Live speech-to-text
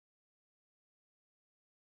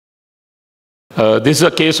This is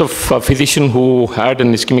a case of a physician who had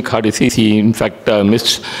an ischemic heart disease. He, in fact,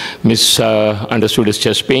 misunderstood his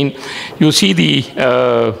chest pain. You see the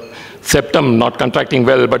septum not contracting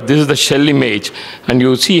well, but this is the shell image, and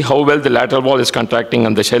you see how well the lateral wall is contracting,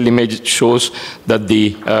 and the shell image shows that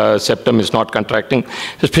the septum is not contracting.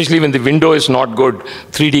 Especially when the window is not good,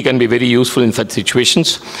 3D can be very useful in such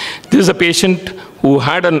situations. This is a patient who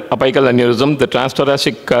had an apical aneurysm. The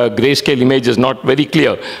transthoracic grayscale image is not very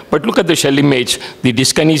clear, but look at the shell image. The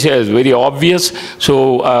dyskinesia is very obvious,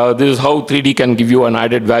 so this is how 3D can give you an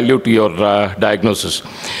added value to your diagnosis.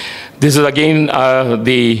 This is again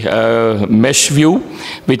the mesh view,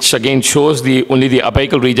 which again shows only the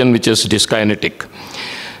apical region, which is dyskinetic.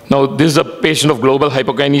 Now, this is a patient of global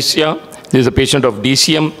hypokinesia. This is a patient of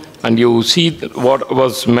DCM. And you see what I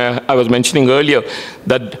was mentioning earlier,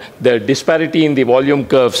 that the disparity in the volume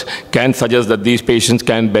curves can suggest that these patients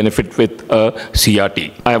can benefit with a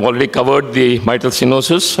CRT. I have already covered the mitral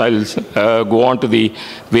stenosis. I'll go on to the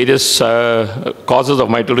various causes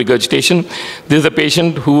of mitral regurgitation. This is a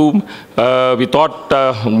patient who we thought,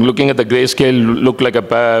 looking at the grayscale, looked like a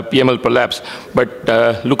PML prolapse.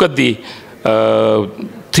 But look at the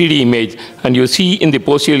 3D image, and you see in the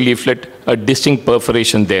posterior leaflet a distinct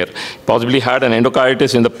perforation there. Possibly had an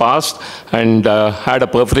endocarditis in the past and had a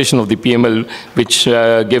perforation of the PML, which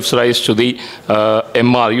gives rise to the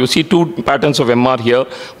MR. You see two patterns of MR here,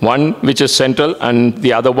 one which is central and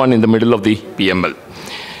the other one in the middle of the PML.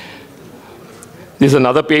 This is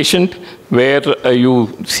another patient where you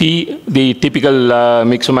see the typical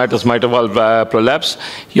myxomatous mitral valve prolapse.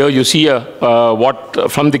 Here you see what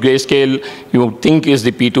from the grayscale you think is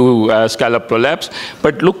the P2 scallop prolapse,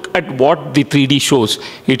 but look at what the 3D shows.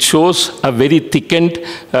 It shows a very thickened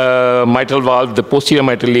mitral valve, the posterior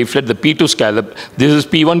mitral leaflet, the P2 scallop. This is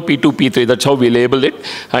P1, P2, P3, that's how we label it.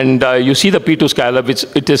 And you see the P2 scallop,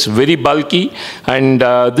 it is very bulky, and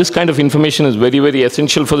this kind of information is very, very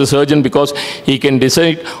essential for the surgeon, because he can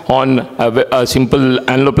decide on a simple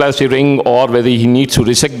annuloplasty ring, or whether he needs to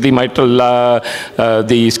resect the mitral,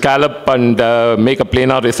 the scallop, and make a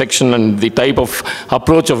planar resection, and the type of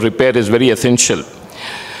approach of repair is very essential.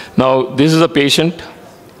 Now, this is a patient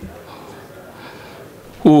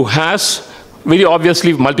who has very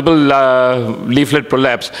obviously multiple leaflet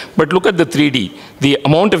prolapse, but look at the 3D, the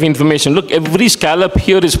amount of information. Look, every scallop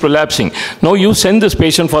here is prolapsing. Now you send this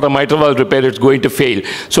patient for a mitral valve repair, it's going to fail.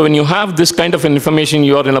 So when you have this kind of information,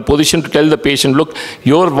 you are in a position to tell the patient, look,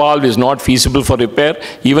 your valve is not feasible for repair.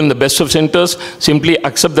 Even the best of centers simply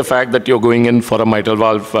accept the fact that you're going in for a mitral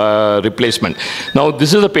valve replacement. Now,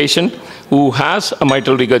 this is a patient who has a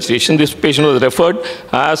mitral regurgitation. This patient was referred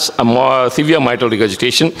as a more severe mitral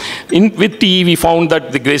regurgitation. With TE, we found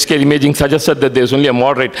that the grayscale imaging suggested that there's only a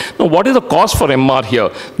moderate. Now, what is the cause for MR here?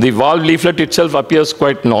 The valve leaflet itself appears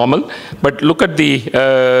quite normal, but look at the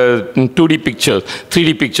 2D pictures,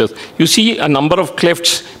 3D pictures. You see a number of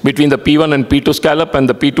clefts between the P1 and P2 scallop and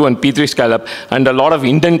the P2 and P3 scallop, and a lot of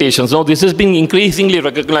indentations. Now, this is being increasingly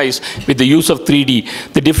recognized with the use of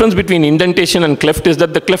 3D. The difference between indentation and cleft is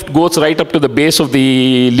that the cleft goes right up to the base of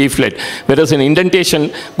the leaflet, whereas an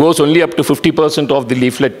indentation goes only up to 50% of the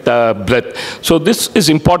leaflet breadth. So this is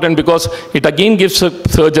important because it again gives a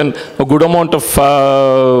surgeon a good amount of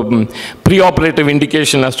preoperative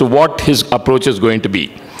indication as to what his approach is going to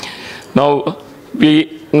be. Now,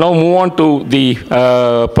 we now move on to the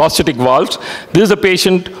prosthetic valves. This is a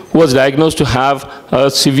patient who was diagnosed to have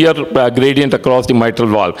a severe gradient across the mitral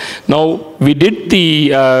valve. Now, we did the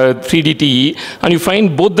 3D TE, and you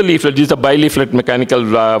find both the leaflets. This is a bileaflet mechanical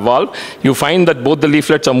valve. You find that both the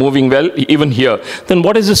leaflets are moving well, even here. Then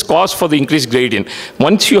what is this cause for the increased gradient?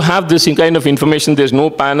 Once you have this kind of information, there's no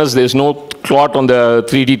pannus, there's no clot on the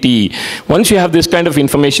 3D TE. Once you have this kind of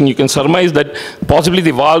information, you can surmise that possibly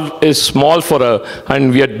the valve is small for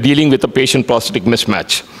and we are dealing with a patient prosthetic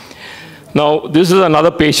mismatch. Now, this is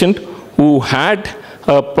another patient who had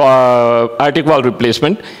aortic valve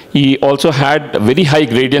replacement. He also had very high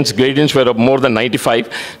gradients. Gradients were more than 95.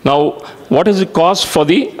 Now, what is the cause for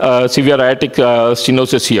the severe aortic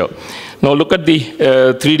stenosis here? Now, look at the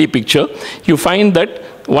 3D picture. You find that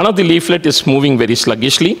one of the leaflet is moving very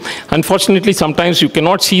sluggishly. Unfortunately, sometimes you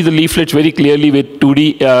cannot see the leaflets very clearly with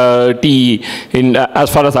 2D TE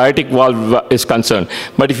as far as aortic valve is concerned.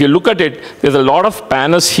 But if you look at it, there's a lot of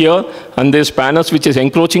pannus here, and there's pannus which is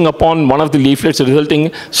encroaching upon one of the leaflets, resulting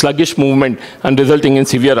in sluggish movement and resulting in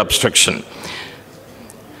severe obstruction.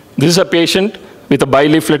 This is a patient with a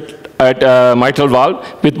bileaflet at mitral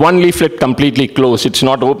valve with one leaflet completely closed. It's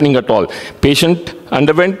not opening at all. Patient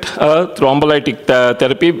underwent thrombolytic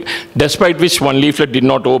therapy, despite which one leaflet did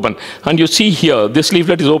not open. And you see here, this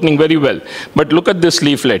leaflet is opening very well. But look at this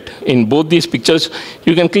leaflet. In both these pictures,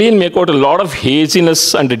 you can clearly make out a lot of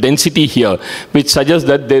haziness and density here, which suggests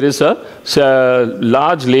that there is a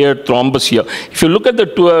large layered thrombus here. If you look at the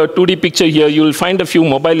 2D picture here, you will find a few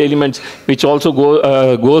mobile elements, which also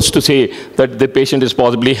goes to say that the patient is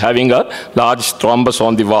possibly having a large thrombus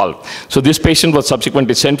on the valve. So this patient was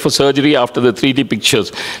subsequently sent for surgery after the 3D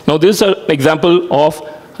pictures. Now this is an example of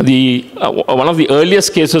one of the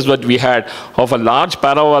earliest cases that we had of a large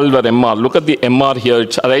paravalvular MR. Look at the MR here.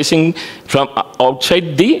 It's arising from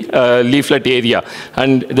outside the leaflet area.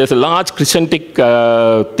 And there's a large crescentic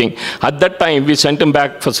thing. At that time, we sent him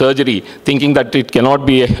back for surgery, thinking that it cannot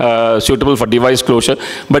be suitable for device closure.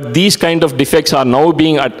 But these kind of defects are now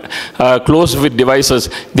being closed with devices.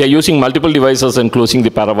 They are using multiple devices and closing the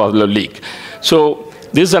paravalvular leak. So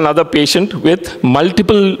this is another patient with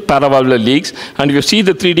multiple paravalvular leaks, and if you see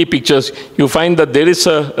the 3D pictures, you find that there is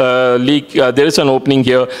a leak, there is an opening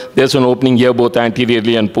here, there's an opening here, both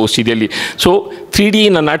anteriorly and posteriorly. So 3D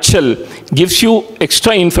in a nutshell gives you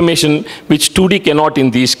extra information which 2D cannot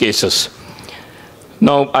in these cases.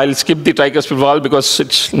 Now, I'll skip the tricuspid valve because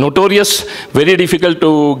it's notorious, very difficult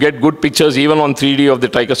to get good pictures even on 3D of the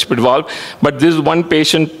tricuspid valve. But this is one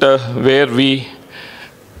patient where we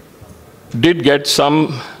did get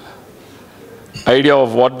some idea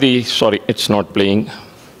of what the, sorry, it's not playing.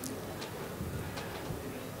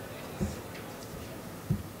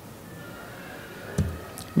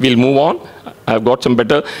 We'll move on. I've got some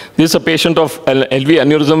better. This is a patient of LV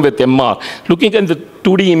aneurysm with MR. Looking at the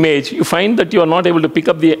 2D image, you find that you are not able to pick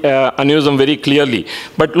up the aneurysm very clearly.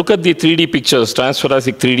 But look at the 3D pictures,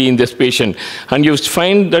 transthoracic 3D in this patient. And you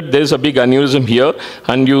find that there's a big aneurysm here.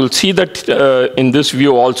 And you'll see that in this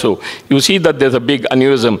view also. You see that there's a big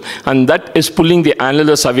aneurysm. And that is pulling the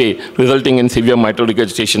annulus away, resulting in severe mitral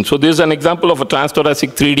regurgitation. So this is an example of a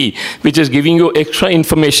transthoracic 3D, which is giving you extra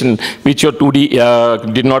information which your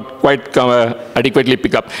 2D did not quite adequately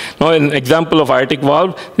pick up. Now, an example of aortic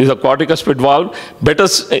valve, this is a quadricuspid valve. Better,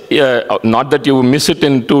 not that you miss it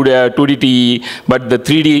in 2D TE, but the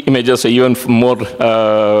 3D images are even more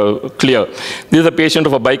clear. This is a patient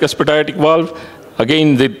of a bicuspid aortic valve.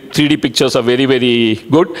 Again, the 3D pictures are very, very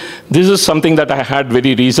good. This is something that I had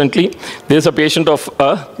very recently. There's a patient of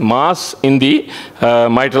a mass in the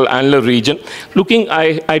mitral annular region. Looking,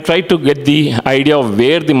 I tried to get the idea of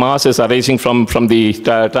where the mass is arising from the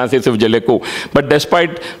transitive Jellicoe. But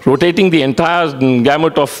despite rotating the entire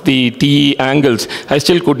gamut of the TE angles, I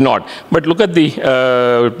still could not. But look at the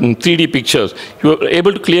 3D pictures. You are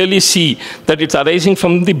able to clearly see that it's arising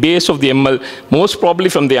from the base of the ML, most probably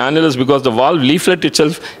from the annulus, because the valve leaflet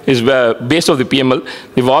itself is base of the PML.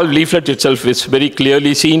 The valve leaflet itself is very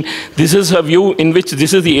clearly seen. This is a view in which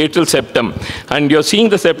this is the atrial septum. And you're seeing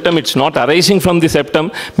the septum, it's not arising from the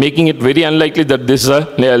septum, making it very unlikely that this is a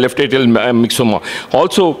left atrial myxoma.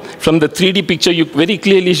 Also, from the 3D picture, you very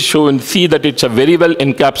clearly see that it's a very well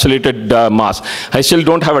encapsulated mass. I still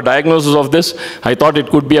don't have a diagnosis of this. I thought it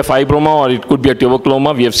could be a fibroma or it could be a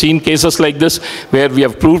tuberculoma. We have seen cases like this where we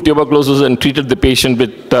have proved tuberculosis and treated the patient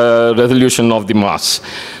with resolution of the mass.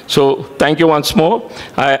 So thank you once more.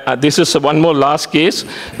 This is one more last case.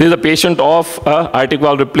 This is a patient of aortic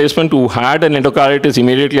valve replacement who had an endocarditis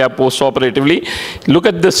immediately post-operatively. Look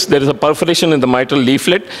at this. There is a perforation in the mitral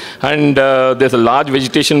leaflet, and there's a large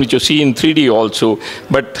vegetation which you see in 3D also.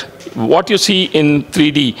 But what you see in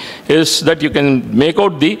 3D is that you can make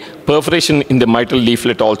out the perforation in the mitral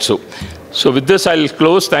leaflet also. So with this, I'll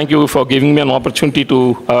close. Thank you for giving me an opportunity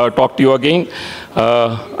to talk to you again.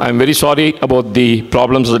 I'm very sorry about the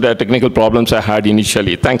problems, the technical problems I had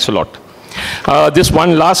initially. Thanks a lot. This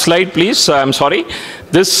one last slide, please. I'm sorry.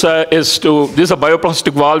 This is a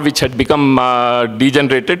bioprosthetic valve which had become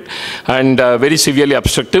degenerated and very severely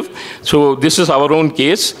obstructive. So this is our own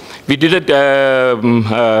case. We did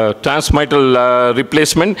a transmitral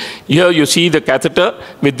replacement. Here you see the catheter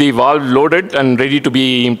with the valve loaded and ready to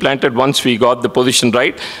be implanted once we got the position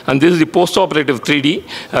right. And this is the post-operative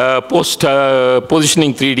 3D,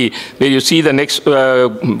 post-positioning 3D, where you see the next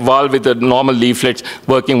valve with the normal leaflets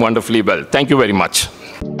working wonderfully well. Thank you very much.